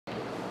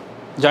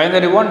Jai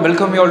everyone,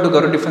 welcome you all to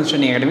GARUD Defense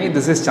Training Academy.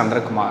 This is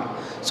Chandrakumar.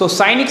 So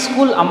Sainik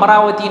School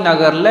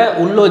Amaravathinagar le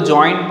ullo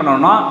join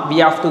panona we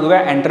have to give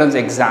an entrance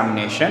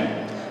examination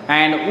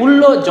and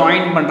ullo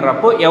join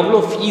பண்றப்போ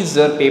எவ்வளவு fees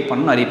pay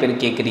பண்ணனும் நிறைய பேர்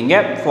கேக்குறீங்க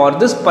for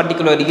this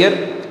particular year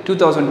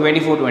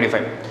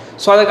 2024-25.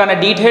 So அதுக்கான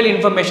detailed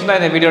information தான்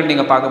இந்த வீடியோல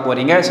நீங்க பார்க்க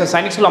போறீங்க. So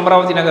Sainik School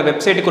Amaravathinagar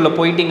website குள்ள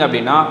போய்ட்டீங்க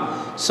அப்படினா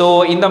so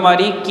இந்த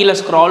மாதிரி கீழ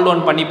scroll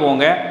down பண்ணி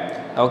போங்க.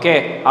 Okay,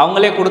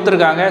 அவங்களே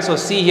கொடுத்திருக்காங்க. So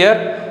see here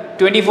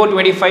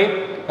 24-25.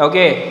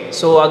 Okay,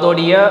 so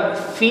அதோடைய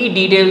fee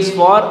details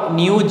for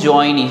new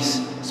joinees.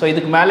 So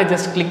இதுக்கு மேல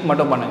just click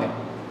மட்டும் பண்ணுங்க.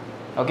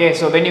 Okay,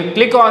 so when you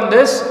click on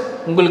this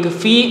உங்களுக்கு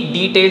fee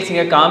details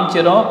இங்க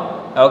காமிச்சிரும்.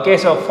 Okay,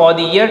 so for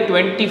the year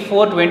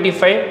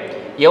 24-25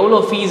 எவ்வளவு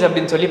fees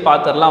அப்படினு சொல்லி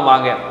பாத்துறலாம்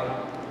வாங்க.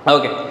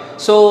 Okay,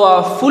 so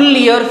full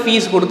year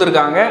fees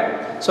கொடுத்திருக்காங்க.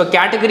 So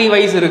category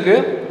wise இருக்கு.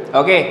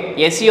 Okay,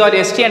 SC or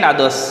ST and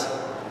others.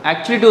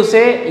 Actually to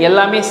say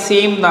எல்லாமே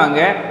same தாங்க,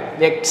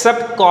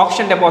 except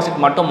caution deposit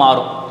மட்டும்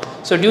மாறும்.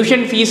 So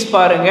tuition fees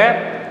பாருங்க.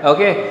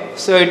 Okay,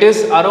 so it is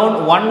around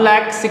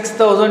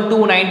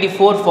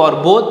 1,06,294 for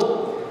both.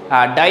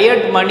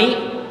 Diet money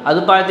அது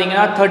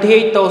பாத்தீங்கன்னா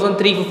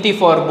 38,350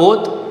 for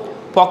both.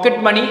 Pocket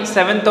money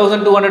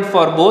 7,200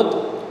 for both.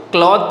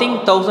 Clothing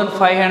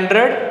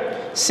 1,500.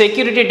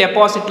 Security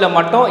deposit ல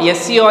மட்டும்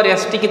SC or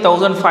ST க்கு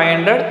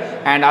 1,500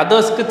 and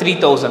others க்கு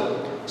 3,000.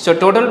 So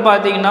total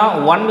பாத்தீங்கன்னா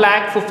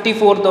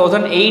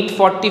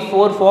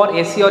 1,54,844 for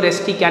SC or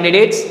ST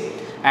candidates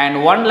and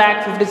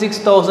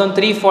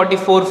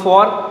 1,56,344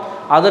 for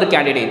other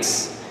candidates.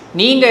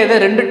 நீங்க இத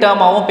ரெண்டு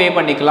டேர்மாவும் பே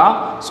பண்ணிக்கலாம்.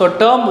 So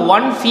term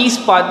 1 fees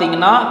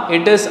பாத்தீங்கன்னா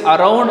it is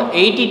around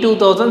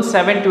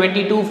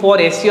 82,722 for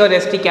SC or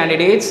ST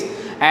candidates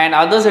and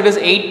others it is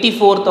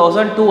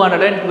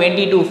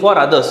 84,222 for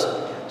others.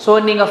 So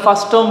நீங்க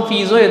first term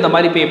fees இந்த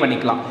மாதிரி பே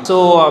பண்ணிக்கலாம். So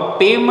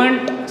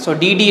payment so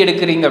DD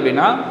எடுக்கறீங்க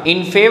அப்படினா in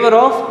favor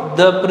of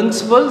the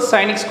principal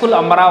Sainik School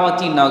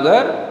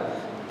Amaravathinagar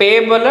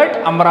payable at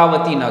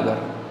Amaravathinagar.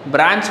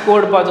 Branch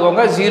code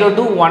பாத்துக்கோங்க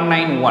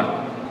 02191.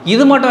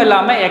 இது மட்டும்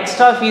இல்லாம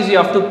extra fees you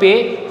have to pay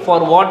for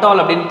what all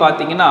அப்படினு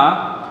பாத்தீங்கன்னா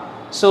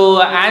so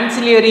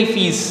ancillary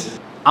fees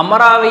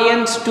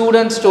Amaravayan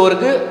student store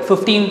க்கு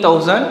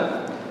 15,000,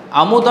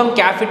 Amudam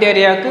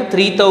cafeteria க்கு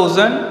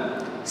 3,000,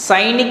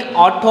 Sainik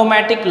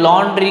automatic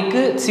laundry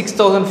க்கு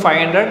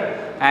 6,500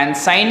 and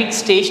Sainik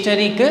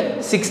stationery க்கு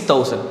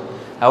 6,000.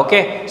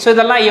 Okay, so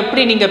இதெல்லாம்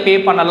எப்படி நீங்க பே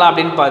பண்ணலாம்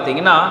அப்படினு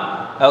பாத்தீங்கன்னா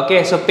okay,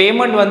 so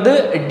payment வந்து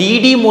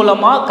DD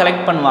மூலமா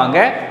கலெக்ட் பண்ணுவாங்க.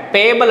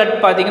 payable at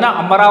பாத்தீங்கன்னா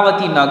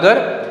Amaravathinagar.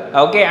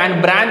 Okay, and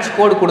branch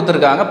code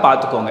கொடுத்திருக்காங்க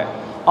பாத்துக்கோங்க.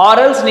 or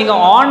else நீங்க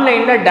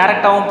ஆன்லைன்ல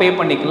டைரக்டாவும் பே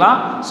பண்ணிக்கலாம்.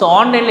 so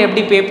ஆன்லைன்ல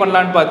எப்படி பே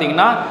பண்ணலாம்னு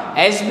பாத்தீங்கன்னா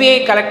SBI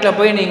கலெக்ட்ல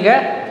போய் நீங்க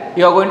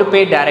you are going to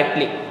pay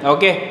directly.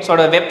 Okay, so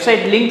the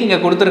website link இங்க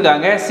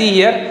கொடுத்திருக்காங்க. see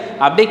here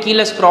அப்படியே கீழ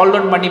scroll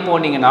down பண்ணி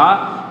போனீங்கன்னா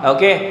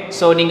okay,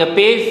 so நீங்க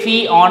pay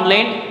fee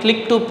online, click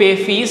to pay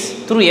fees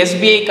through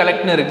SBI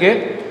collect னு இருக்கு.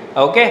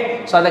 Okay,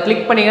 so அதை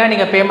click பண்ணீங்கன்னா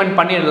நீங்க பேமெண்ட்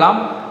பண்ணிடலாம்.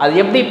 அது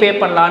எப்படி பே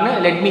பண்ணலாம்னு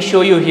let me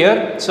show you here.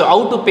 so how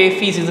to pay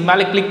fees இது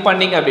மேல click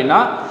பண்ணீங்க அப்படினா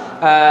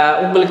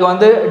உங்களுக்கு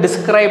வந்து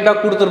டிஸ்கிரைப்டா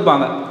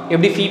கொடுத்திருப்பாங்க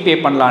எப்படி fee pay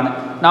பண்ணலாம்னு.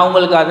 நான்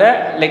உங்களுக்கு அதை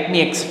let me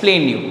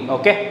explain you.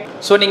 Okay,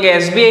 so நீங்க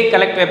SBI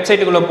collect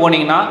வெப்சைட் குள்ள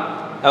போனீங்கன்னா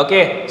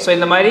okay, so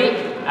இந்த மாதிரி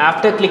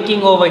after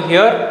clicking over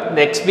here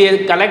the SBI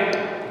collect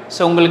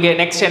so உங்களுக்கு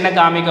next என்ன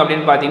காமிக்கும்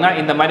அப்படினு பாத்தீங்கன்னா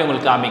இந்த மாதிரி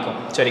உங்களுக்கு காமிக்கும்.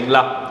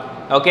 சரிங்களா?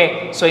 Okay,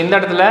 so இந்த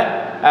இடத்துல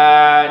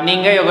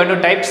நீங்க you are going to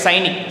type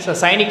Sainik. so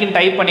Sainik ன்னு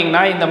டைப்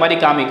பண்ணீங்கன்னா இந்த மாதிரி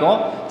காமிக்கும்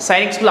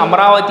Sainik School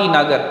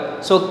Amaravathinagar.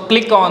 so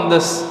click on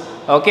this.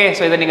 okay,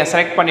 so இத நீங்க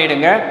செலக்ட்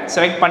பண்ணிடுங்க.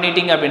 செலக்ட்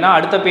பண்ணிட்டீங்க அப்படினா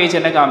அடுத்த பேஜ்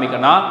என்ன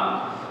காமிக்கும்னா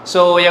so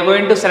you are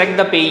going to select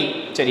the payee.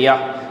 சரியா?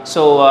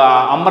 so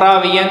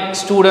Amaravayan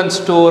student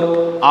store,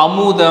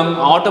 Amudam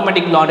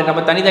automatic laundry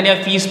நம்ம தனித்தனியா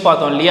ஃபீஸ்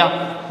பார்த்தோம் இல்லையா?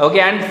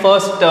 okay, and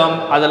first term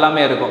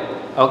அதெல்லாமே இருக்கும்.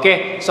 okay,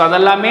 so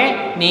அதெல்லாமே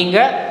நீங்க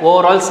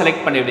ஓவரால்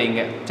செலக்ட் பண்ணிடுவீங்க.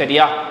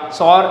 சரியா?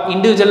 so or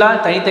individually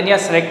தனித்தனியா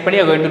செலக்ட் பண்ணி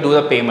you are going to do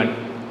the payment.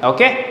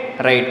 okay,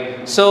 right.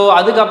 so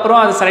அதுக்கு அப்புறம்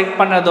அது செலக்ட்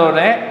பண்ணதோட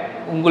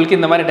உங்களுக்கு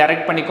இந்த மாதிரி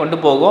டைரக்ட் பண்ணி கொண்டு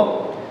போகும்.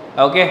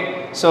 okay,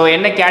 so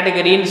என்ன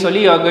கேட்டகரின்னு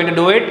சொல்லி you are going to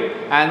do it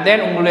and then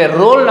உங்களுடைய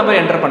ரோல் நம்பர்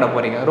என்டர் பண்ண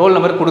போறீங்க. ரோல்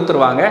நம்பர்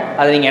கொடுத்துருவாங்க.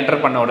 அதை நீங்க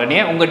என்டர் பண்ண உடனே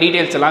உங்க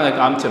டீடைல்ஸ் எல்லாம் அங்க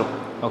காமிச்சிரும்.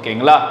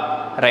 ஓகேங்களா?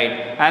 ரைட்.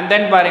 and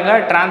then பாருங்க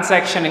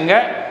டிரான்சாக்ஷனுங்க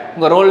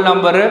உங்க roll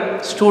number,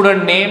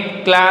 student name,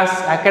 class,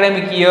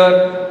 academic year,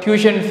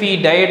 tuition fee,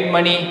 diet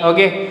மணி.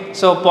 ஓகே,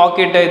 ஸோ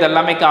பாக்கெட்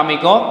இதெல்லாமே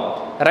காமிக்கும்.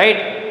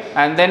 ரைட்.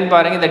 and then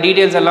பாருங்க இந்த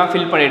டீடைல்ஸ் எல்லாம்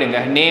ஃபில் பண்ணிடுங்க.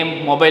 நேம்,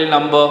 மொபைல்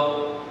நம்பர்,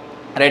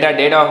 ரைட்டா,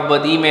 date of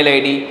birth, email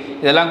ID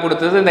இதெல்லாம்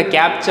கொடுத்தது இந்த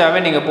கேப்சாவை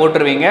நீங்கள்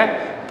போட்டுருவீங்க.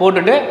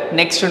 போட்டுட்டு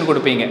நெக்ஸ்ட்னு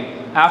கொடுப்பீங்க.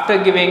 ஆஃப்டர்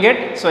கிவிங்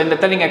இட் ஸோ இந்த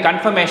இடத்துல நீங்கள்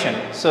கன்ஃபர்மேஷன்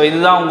ஸோ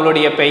இதுதான்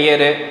உங்களுடைய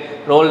பெயர்,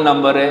 ரோல்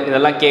நம்பரு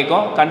இதெல்லாம்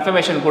கேட்கும்.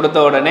 கன்ஃபர்மேஷன் கொடுத்த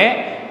உடனே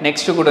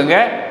நெக்ஸ்ட்டு கொடுங்க.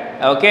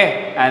 okay,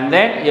 and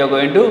then you are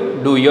going to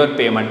do your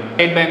payment.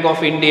 State Bank of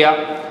India.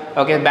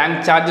 okay, bank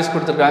charges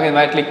கொடுத்திருக்காங்க. இந்த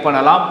மாதிரி கிளிக்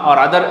பண்ணலாம். or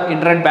other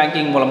internet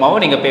banking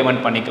மூலமாவும் நீங்க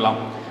பேமெண்ட் பண்ணிக்கலாம்.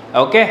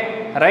 okay,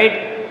 right,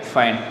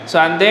 fine. so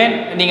and then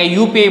நீங்க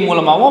UPI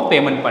மூலமாவும்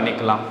பேமெண்ட்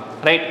பண்ணிக்கலாம்.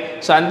 right,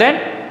 so and then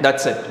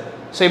that's it.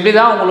 So இப்படி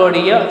தான்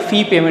உங்களுடைய ஃபீ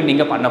பேமெண்ட்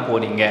நீங்கள் பண்ண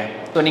போகிறீங்க.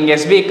 ஸோ நீங்கள்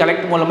SBI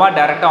கலெக்ட் மூலமாக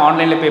டேரெக்டாக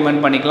ஆன்லைனில்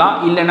பேமெண்ட் பண்ணிக்கலாம்,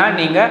 இல்லைனா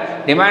நீங்கள்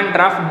டிமாண்ட்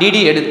டிராஃப்ட்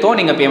டிடி எடுத்தோ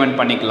நீங்கள் பேமெண்ட்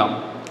பண்ணிக்கலாம்.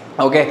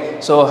 Okay,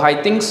 so I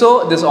think so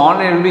this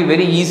online will be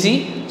very easy.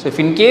 So if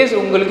in case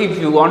உங்களுக்கு if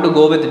you want to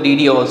go with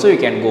DD also you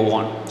can go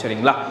on.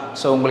 சரிங்களா?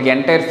 So உங்களுக்கு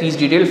entire fees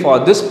detail for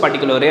this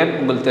particular year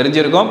உங்களுக்கு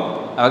தெரிஞ்சிருக்கும்.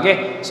 Okay,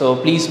 so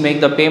please make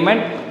the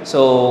payment. So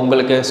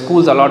உங்களுக்கு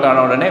schools allot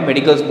ஆன உடனே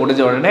medicals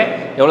முடிஞ்ச உடனே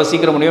எவ்வளோ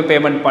சீக்கிரம் முடியும்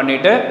பேமெண்ட்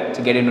பண்ணிவிட்டு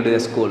to get into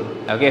the school.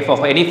 Okay, for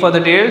any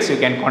further details you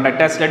can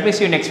contact us. Let me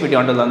see you next video.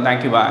 Until then,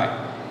 thank you, bye.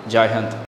 Jai Hind.